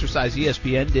little exercise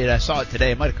ESPN did. I saw it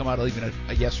today. It might have come out even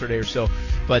yesterday or so.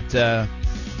 But I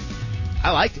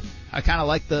liked it. I kind of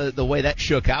like the way that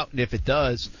shook out. And if it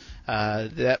does,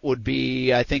 that would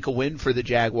be, I think, a win for the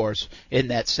Jaguars in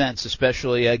that sense,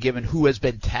 especially given who has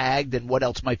been tagged and what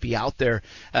else might be out there.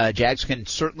 Jags can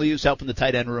certainly use help in the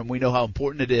tight end room. We know how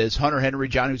important it is. Hunter Henry,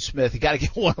 Jonnu Smith, you got to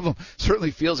get one of them.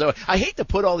 Certainly feels that way. I hate to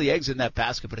put all the eggs in that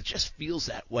basket, but it just feels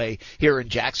that way here in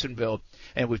Jacksonville.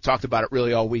 And we've talked about it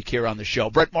really all week here on the show.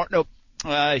 Brent Martineau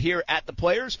here at the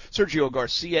Players. Sergio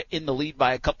Garcia in the lead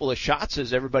by a couple of shots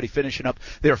as everybody finishing up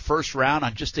their first round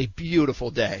on just a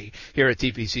beautiful day here at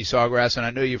TPC Sawgrass. And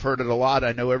I know you've heard it a lot.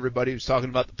 I know everybody who's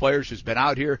talking about the Players who's been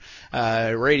out here,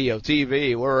 radio,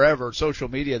 TV, wherever, social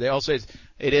media, they all say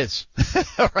it is.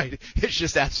 All right. It's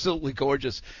just absolutely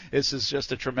gorgeous. This is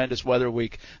just a tremendous weather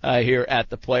week here at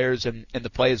the Players, and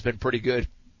the play has been pretty good.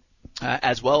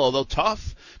 As well, although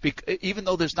tough, even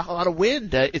though there's not a lot of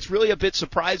wind. It's really a bit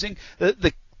surprising.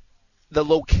 The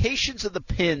locations of the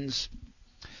pins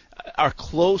are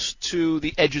close to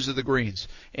the edges of the greens,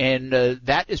 and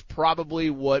that is probably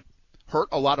what hurt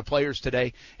a lot of players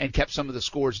today and kept some of the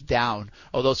scores down,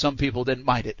 although some people didn't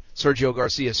mind it. Sergio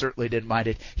Garcia certainly didn't mind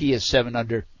it. He is 7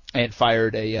 under and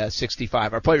fired a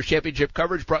 65. Our Players' Championship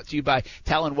coverage brought to you by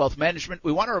Talon Wealth Management.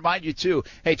 We want to remind you, too,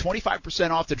 hey,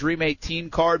 25% off the Dream 18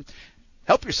 card.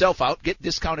 Help yourself out. Get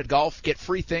discounted golf. Get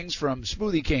free things from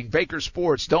Smoothie King, Baker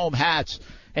Sports, Dome Hats,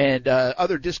 and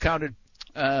other discounted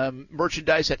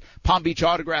merchandise at Palm Beach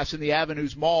Autographs in the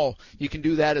Avenues Mall. You can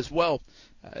do that as well.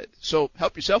 So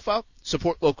help yourself out.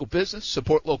 Support local business.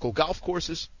 Support local golf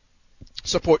courses.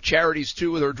 Support charities,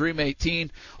 too, with our Dream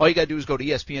 18. All you got to do is go to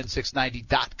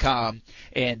ESPN690.com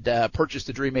and purchase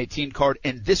the Dream 18 card.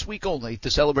 And this week only,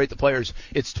 to celebrate the Players,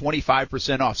 it's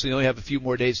 25% off. So you only have a few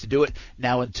more days to do it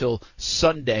now until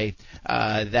Sunday.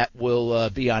 That will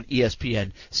be on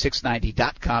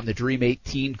ESPN690.com, the Dream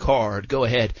 18 card. Go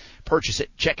ahead, purchase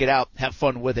it, check it out, have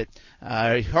fun with it. All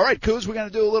right, Kuz, we're going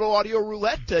to do a little audio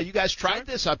roulette. You guys tried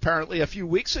this apparently a few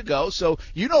weeks ago, so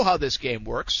you know how this game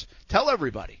works. Tell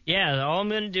everybody. Yeah, all I'm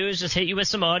going to do is just hit you with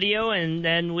some audio, and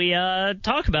then we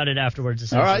talk about it afterwards,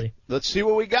 essentially. All right, let's see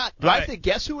what we got. Do I have to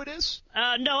guess who it is?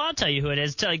 No, I'll tell you who it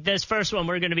is. This first one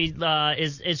we're going to be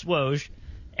it's Woj,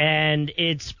 and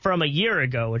it's from a year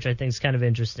ago, which I think is kind of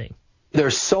interesting.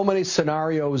 There's so many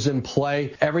scenarios in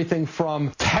play, everything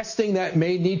from testing that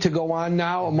may need to go on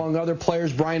now among other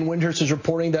players. Brian Windhorst is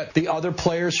reporting that the other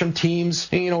players from teams,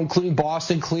 including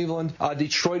Boston, Cleveland,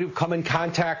 Detroit, who've come in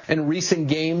contact in recent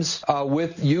games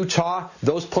with Utah,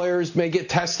 those players may get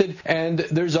tested. And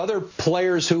there's other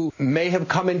players who may have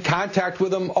come in contact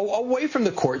with them away from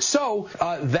the court. So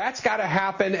that's got to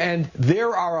happen. And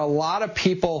there are a lot of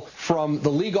people from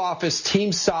the league office,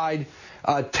 team side,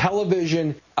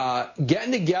 television,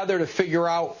 getting together to figure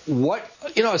out what,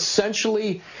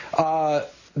 essentially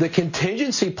the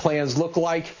contingency plans look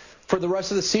like for the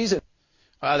rest of the season.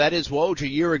 That is Woj a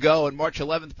year ago, and March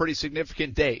 11th, pretty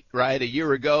significant date, right? A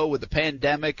year ago with the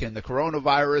pandemic and the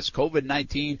coronavirus,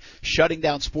 COVID-19, shutting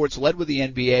down sports, led with the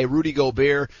NBA, Rudy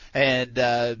Gobert, and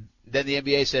then the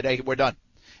NBA said, hey, we're done.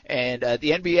 And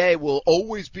the NBA will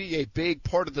always be a big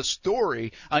part of the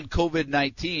story on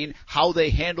COVID-19, how they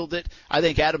handled it. I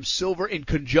think Adam Silver, in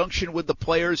conjunction with the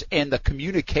players and the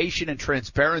communication and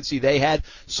transparency they had,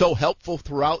 so helpful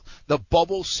throughout. The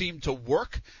bubble seemed to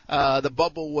work. The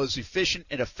bubble was efficient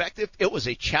and effective. It was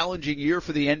a challenging year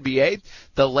for the NBA.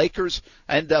 The Lakers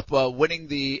end up winning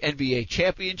the NBA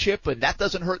championship, and that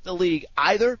doesn't hurt the league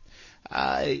either.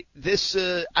 I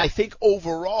think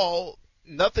overall,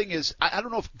 nothing is, I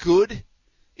don't know if good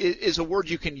is a word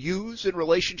you can use in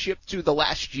relationship to the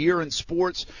last year in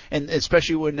sports, and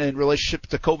especially when in relationship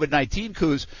to COVID-19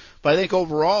 coups, but I think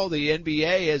overall the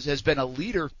NBA has been a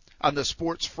leader on the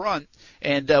sports front,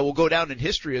 and will go down in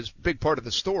history as a big part of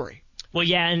the story. Well,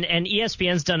 yeah, and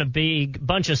ESPN's done a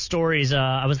bunch of stories.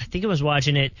 I think I was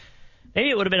watching it. Maybe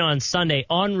it would have been on Sunday,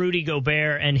 on Rudy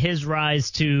Gobert and his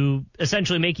rise to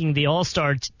essentially making the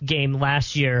All-Star game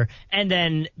last year, and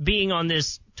then being on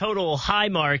this total high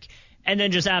mark, and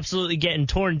then just absolutely getting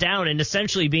torn down and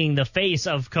essentially being the face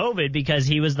of COVID because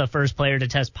he was the first player to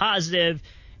test positive.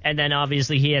 And then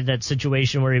obviously he had that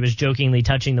situation where he was jokingly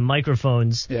touching the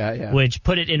microphones, which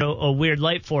put it in a weird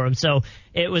light for him. So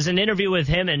it was an interview with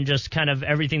him and just kind of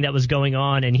everything that was going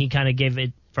on, and he kind of gave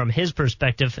it from his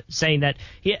perspective, saying that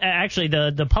he actually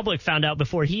the public found out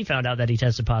before he found out that he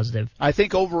tested positive. I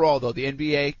think overall, though, the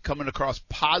NBA coming across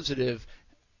positive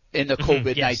in the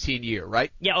COVID-19 year,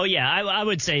 right? Yeah, I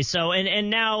would say so. And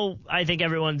now I think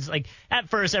everyone's like, at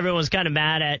first everyone's kind of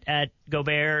mad at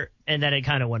Gobert, and then it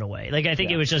kind of went away. Like, I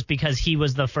think it was just because he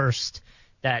was the first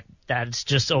that's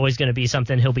just always going to be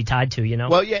something he'll be tied to, you know?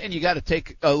 Well, yeah, and you got to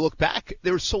take a look back.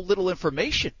 There was so little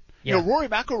information. Yeah. You know, Rory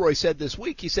McIlroy said this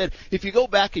week, he said, if you go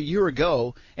back a year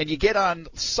ago and you get on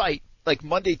site like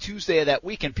Monday, Tuesday of that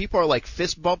week, and people are like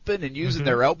fist bumping and using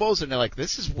their elbows, and they're like,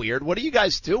 this is weird. What are you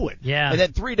guys doing? Yeah. And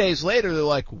then 3 days later, they're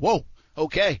like, whoa,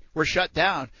 okay, we're shut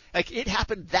down. Like, it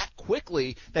happened that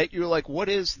quickly that you're like, what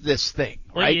is this thing?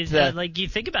 Well, right? Like, you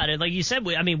think about it, like you said,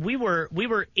 we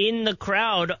were in the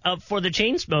crowd for the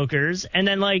Chainsmokers, and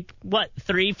then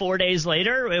 3-4 days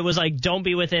later, it was like, don't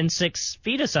be within 6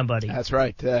 feet of somebody. That's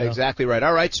right. Exactly right.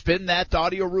 All right, spin that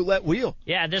audio roulette wheel.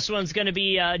 Yeah, this one's going to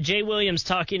be Jay Williams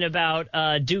talking about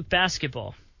Duke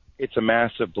basketball. It's a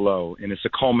massive blow, and it's a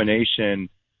culmination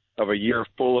of a year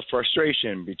full of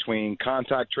frustration between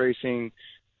contact tracing.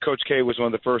 Coach K was one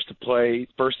of the first to say,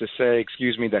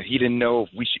 that he didn't know if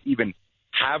we should even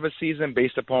have a season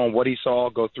based upon what he saw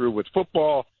go through with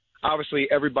football. Obviously,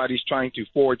 everybody's trying to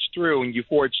forge through, and you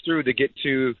forge through to get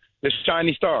to the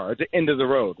shiny star at the end of the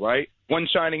road, right? One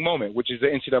shining moment, which is the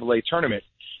NCAA tournament.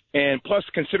 And plus,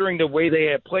 considering the way they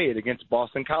had played against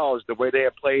Boston College, the way they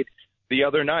had played the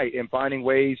other night, and finding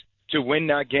ways to win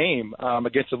that game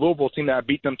against the Louisville team that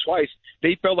beat them twice,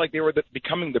 they felt like they were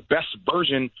becoming the best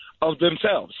version of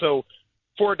themselves. So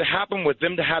for it to happen with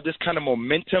them to have this kind of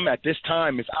momentum at this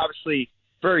time is obviously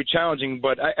very challenging.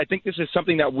 But I think this is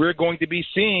something that we're going to be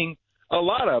seeing a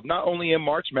lot of, not only in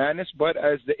March Madness, but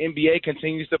as the NBA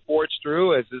continues to forge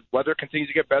through, as the weather continues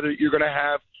to get better, you're going to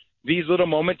have these little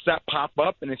moments that pop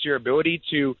up, and it's your ability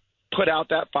to put out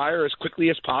that fire as quickly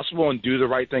as possible and do the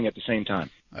right thing at the same time.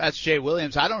 That's Jay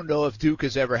Williams. I don't know if Duke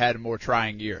has ever had a more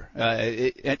trying year,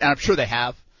 and I'm sure they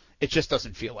have. It just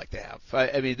doesn't feel like they have.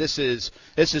 I mean, this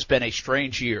has been a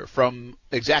strange year from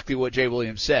exactly what Jay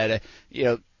Williams said.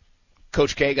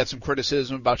 Coach K got some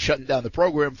criticism about shutting down the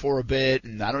program for a bit,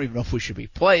 and I don't even know if we should be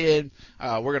playing.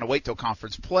 We're going to wait till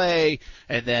conference play.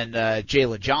 And then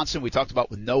Jalen Johnson, we talked about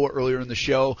with Noah earlier in the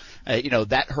show,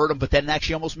 that hurt him, but then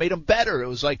actually almost made him better. It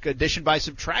was like addition by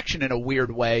subtraction in a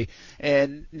weird way.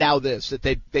 And now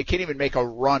that they can't even make a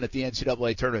run at the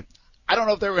NCAA tournament. I don't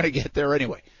know if they're going to get there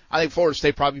anyway. I think Florida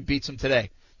State probably beats them today.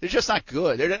 They're just not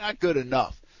good. They're not good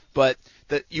enough. But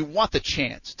you want the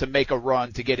chance to make a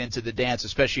run to get into the dance,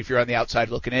 especially if you're on the outside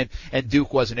looking in, and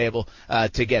Duke wasn't able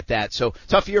to get that. So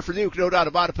tough year for Duke, no doubt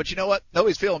about it. But you know what?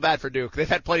 Nobody's feeling bad for Duke. They've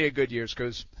had plenty of good years,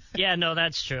 Coos. Yeah, no,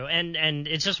 that's true. And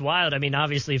it's just wild. I mean,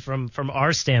 obviously from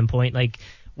our standpoint, like,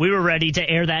 we were ready to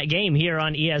air that game here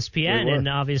on ESPN, and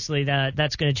obviously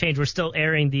that's going to change. We're still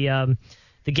airing the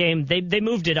game. They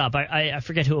moved it up. I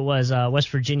forget who it was, West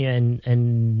Virginia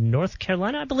and North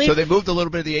Carolina, I believe. So they moved a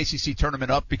little bit of the ACC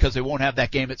tournament up because they won't have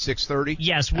that game at 6:30.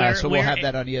 Yes, so we'll have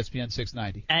that on ESPN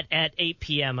 690 at 8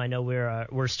 p.m. I know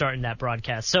we're starting that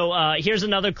broadcast. So here's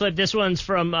another clip. This one's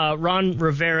from Ron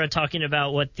Rivera talking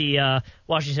about what the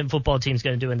Washington football team is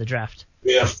going to do in the draft.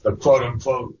 If the quote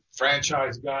unquote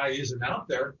franchise guy isn't out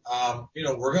there,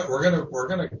 we're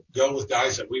gonna go with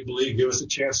guys that we believe give us a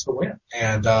chance to win,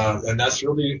 and that's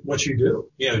really what you do.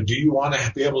 Do you want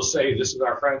to be able to say this is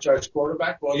our franchise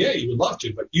quarterback? Well, yeah, you would love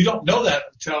to, but you don't know that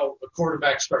until the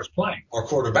quarterback starts playing, or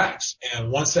quarterbacks,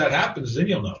 and once that happens, then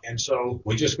you'll know. And so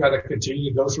we just got to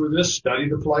continue to go through this, study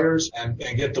the players, and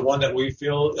get the one that we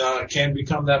feel can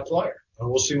become that player, and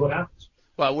we'll see what happens.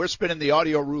 Well, we're spinning the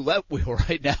audio roulette wheel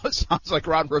right now. It sounds like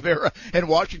Ron Rivera and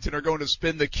Washington are going to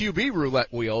spin the QB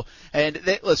roulette wheel. And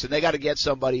they got to get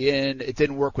somebody in. It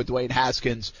didn't work with Dwayne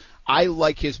Haskins. I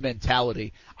like his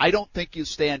mentality. I don't think you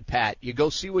stand pat. You go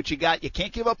see what you got. You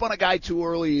can't give up on a guy too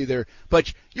early either.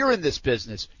 But you're in this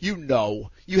business. You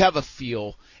have a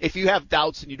feel. If you have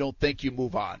doubts and you don't think, you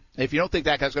move on. If you don't think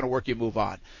that guy's going to work, you move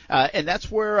on. And that's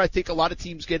where I think a lot of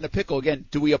teams get in a pickle. Again,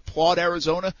 do we applaud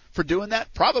Arizona for doing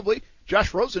that? Probably.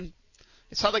 Josh Rosen,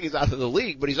 it's not like he's out of the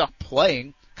league, but he's not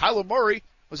playing. Kyler Murray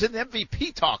was in the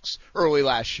MVP talks early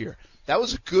last year. That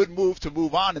was a good move to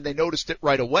move on, and they noticed it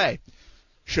right away.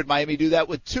 Should Miami do that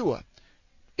with Tua?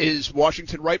 Is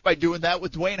Washington right by doing that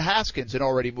with Dwayne Haskins and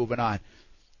already moving on?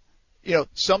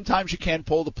 Sometimes you can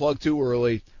pull the plug too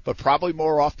early, but probably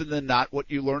more often than not,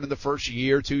 what you learn in the first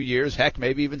year, 2 years, heck,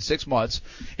 maybe even 6 months,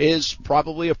 is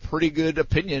probably a pretty good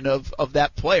opinion of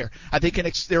that player. I think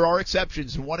there are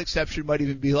exceptions, and one exception might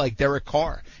even be like Derek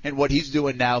Carr and what he's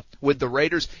doing now with the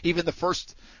Raiders. Even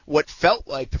what felt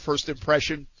like the first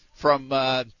impression from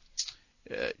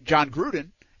John Gruden,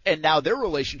 and now their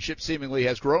relationship seemingly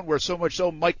has grown, where so much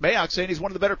so Mike Mayock saying he's one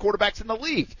of the better quarterbacks in the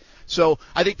league. So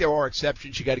I think there are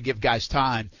exceptions. You got to give guys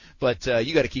time, but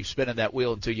you got to keep spinning that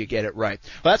wheel until you get it right.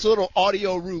 Well, that's a little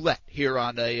audio roulette here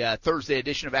on a Thursday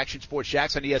edition of Action Sports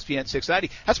Jax on ESPN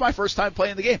 690. That's my first time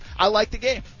playing the game. I like the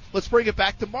game. Let's bring it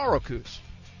back tomorrow, Coos.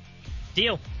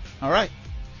 Deal. All right.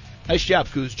 Nice job,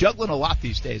 Coos. Juggling a lot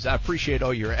these days. I appreciate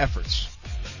all your efforts.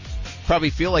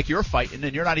 Probably feel like you're fighting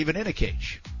and you're not even in a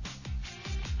cage.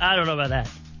 I don't know about that.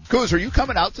 Coos, are you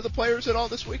coming out to the players at all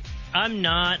this week? I'm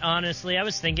not, honestly. I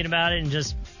was thinking about it and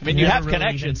just you have really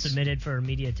connections. Been submitted for a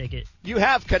media ticket. You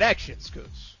have connections,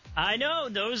 Coos. I know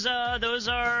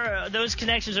those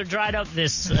connections are dried up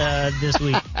this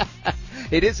week.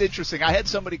 It is interesting. I had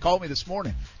somebody call me this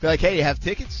morning. Be like, "Hey, you have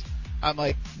tickets?" I'm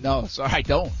like, "No, sorry, I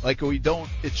don't." Like, we don't.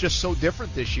 It's just so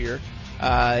different this year.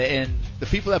 And the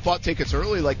people that bought tickets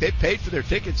early, like, they paid for their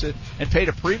tickets and paid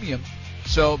a premium.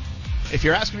 So if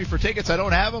you're asking me for tickets, I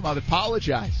don't have them. I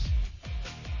apologize.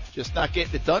 Just not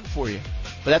getting it done for you.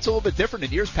 But that's a little bit different.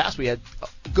 In years past, we had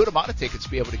a good amount of tickets to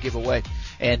be able to give away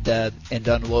and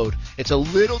unload. It's a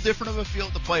little different of a feel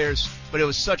at the players, but it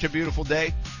was such a beautiful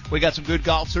day. We got some good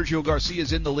golf. Sergio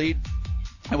Garcia's in the lead.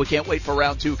 And we can't wait for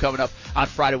round 2 coming up on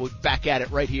Friday. We'll be back at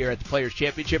it right here at the Players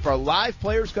Championship. Our live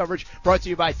players coverage brought to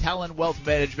you by Talon Wealth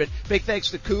Management. Big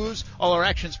thanks to Coos, all our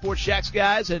Action Sports Jax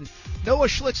guys, and Noah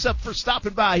Schlicksup for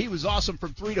stopping by. He was awesome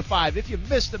from 3 to 5. If you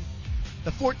missed him,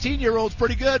 the 14-year-old's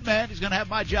pretty good, man. He's going to have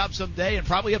my job someday and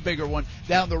probably a bigger one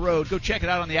down the road. Go check it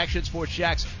out on the Action Sports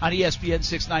Jax on ESPN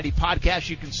 690 podcast.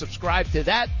 You can subscribe to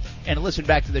that and listen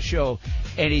back to the show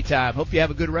anytime. Hope you have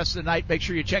a good rest of the night. Make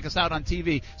sure you check us out on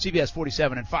TV, CBS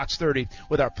 47 and Fox 30,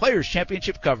 with our Players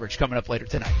Championship coverage coming up later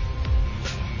tonight.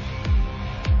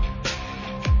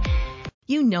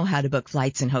 You know how to book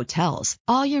flights and hotels.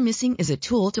 All you're missing is a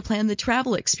tool to plan the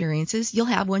travel experiences you'll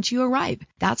have once you arrive.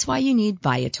 That's why you need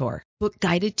Viator. Book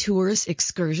guided tours,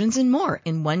 excursions, and more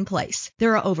in one place.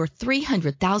 There are over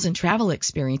 300,000 travel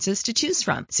experiences to choose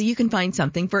from, so you can find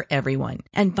something for everyone.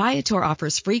 And Viator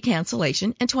offers free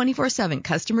cancellation and 24/7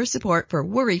 customer support for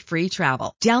worry-free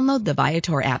travel. Download the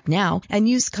Viator app now and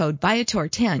use code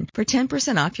Viator10 for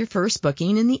 10% off your first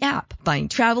booking in the app. Find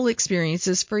travel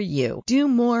experiences for you. Do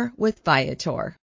more with Viator.